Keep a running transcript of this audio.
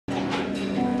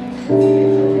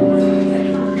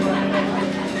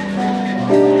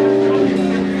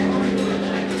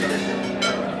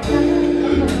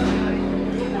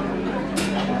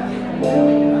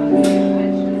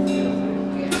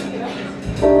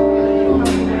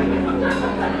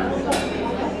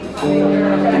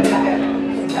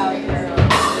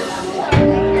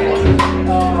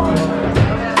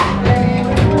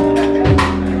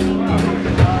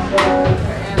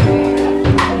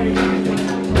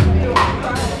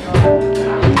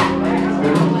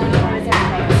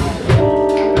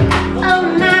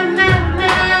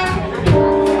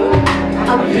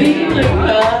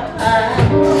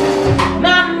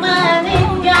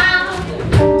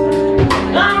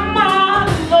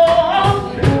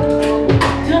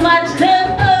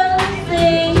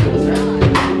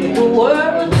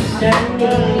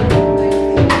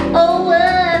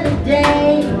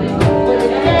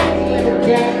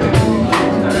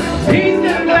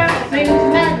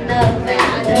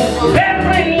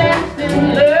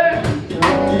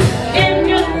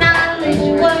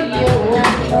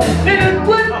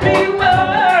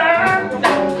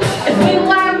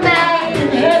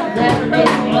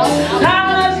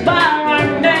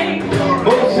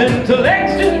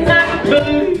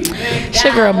It's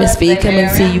your girl Miss B coming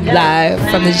to see you live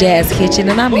from the Jazz Kitchen,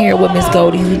 and I'm here with Miss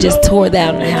Golde, who just tore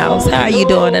down the house. How are you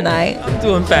doing tonight? I'm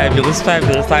doing fabulous,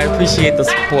 fabulous. I appreciate the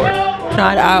support.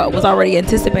 I was already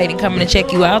anticipating coming to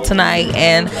check you out tonight,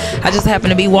 and I just happened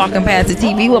to be walking past the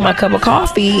TV with my cup of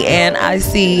coffee, and I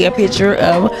see a picture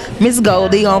of Miss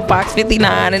Golde on Fox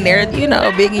 59, and they're, you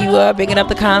know, bigging you up, bigging up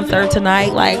the concert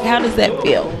tonight. Like, how does that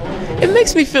feel? It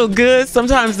makes me feel good.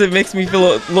 Sometimes it makes me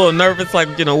feel a little nervous,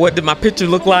 like, you know, what did my picture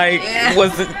look like? Yeah.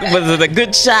 Was it a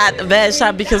good shot, a bad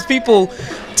shot? Because people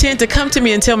tend to come to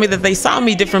me and tell me that they saw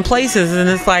me different places, and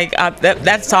it's like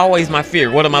that's always my fear.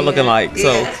 What am I looking like?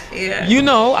 So, you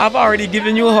know, I've already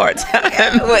given you a hard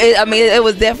time. Well, it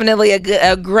was definitely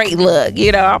a great look.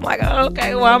 You know, I'm like, oh,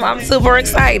 okay, well, I'm super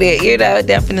excited. You know,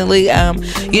 definitely,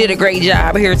 you did a great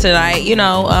job here tonight. You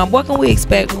know, what can we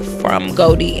expect from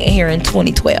Golde here in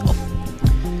 2012?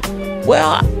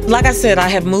 Well, like I said, I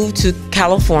have moved to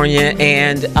California,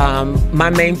 and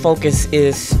my main focus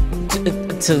is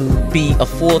to be a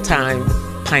full-time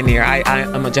pioneer.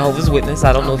 I'm a Jehovah's Witness.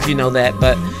 I don't know if you know that,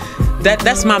 but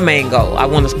that's my main goal. I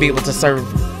want to be able to serve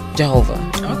Jehovah.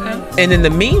 Okay. And in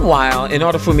the meanwhile, in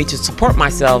order for me to support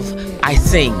myself, I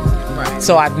sing. Right.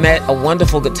 So I've met a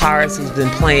wonderful guitarist who's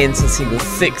been playing since he was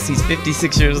 6. He's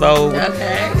 56 years old.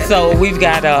 Okay. So we've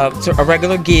got a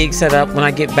regular gig set up when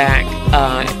I get back.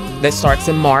 That starts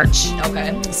in March.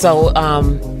 Okay. So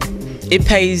it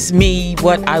pays me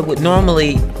what I would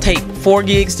normally take 4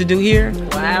 gigs to do here.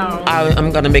 Wow.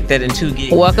 I'm gonna make that in 2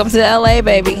 gigs. Welcome to LA,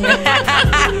 baby.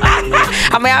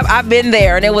 I mean, I've been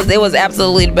there, and it was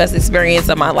absolutely the best experience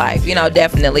of my life. You know,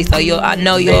 definitely. So I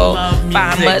know you'll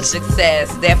find much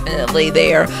success definitely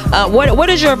there. What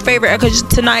is your favorite? Because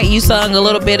tonight you sung a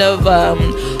little bit of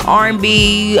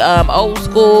R&B, old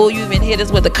school. You even hit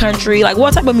us with the country. Like,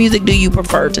 what type of music do you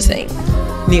prefer to sing?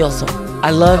 Neo soul. I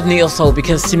love neo soul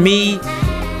because to me,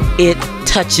 it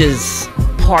touches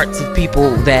parts of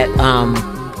people that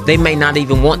they may not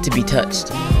even want to be touched,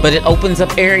 but it opens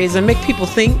up areas and make people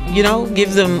think. You know,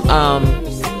 gives them.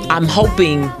 I'm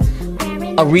hoping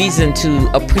a reason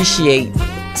to appreciate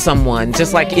someone.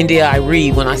 Just like Indy,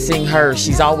 when I sing her,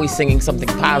 she's always singing something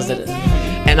positive.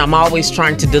 And I'm always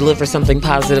trying to deliver something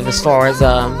positive as far as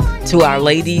to our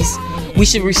ladies. We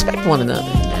should respect one another,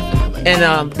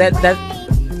 and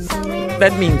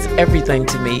that means everything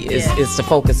to me. Is to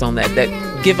focus on that. That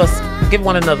give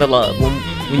one another love.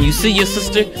 When you see your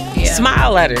sister,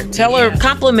 smile at her, tell her,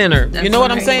 compliment her. That's, you know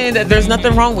what I'm saying? That there's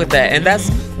nothing wrong with that, and that's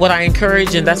what I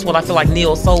encourage, and that's what I feel like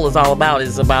neo soul is all about.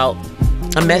 Is about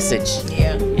a message.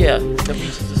 Yeah. That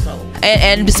reaches the soul.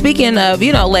 And speaking of,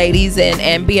 you know, ladies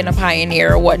and being a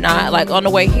pioneer or whatnot, like on the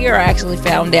way here, I actually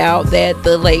found out that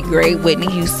the late great Whitney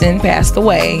Houston passed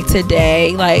away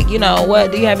today. Like, you know,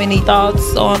 what do you have any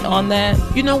thoughts on that?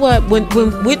 You know what? When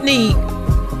Whitney,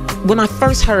 when I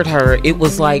first heard her, it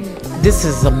was like, this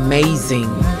is amazing.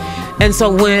 And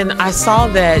so when I saw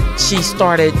that she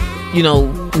started, you know,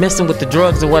 messing with the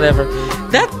drugs or whatever,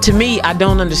 that to me, I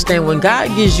don't understand. When God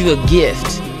gives you a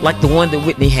gift like the one that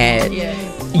Whitney had,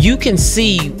 you can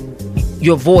see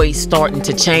your voice starting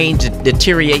to change,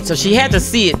 deteriorate. So she had to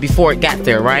see it before it got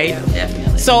there, right? Yeah,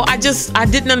 definitely. So I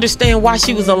didn't understand why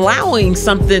she was allowing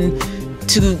something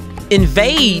to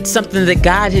invade something that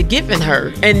God had given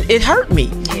her, and it hurt me.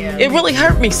 Yeah. It really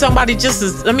hurt me. Somebody just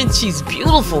is, I mean, she's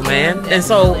beautiful, man. And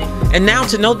so, and now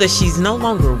to know that she's no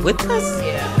longer with us,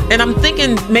 And I'm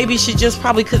thinking maybe she just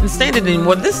probably couldn't stand it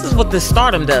anymore. This is what the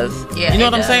stardom does. Yeah, you know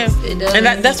what I'm saying? It does. And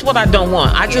that's what I don't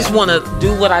want. I just want to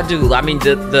do what I do. I mean,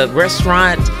 the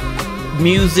restaurant,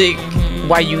 music,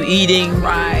 while you eating.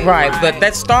 Right. But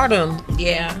that stardom,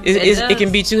 yeah, it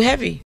can be too heavy.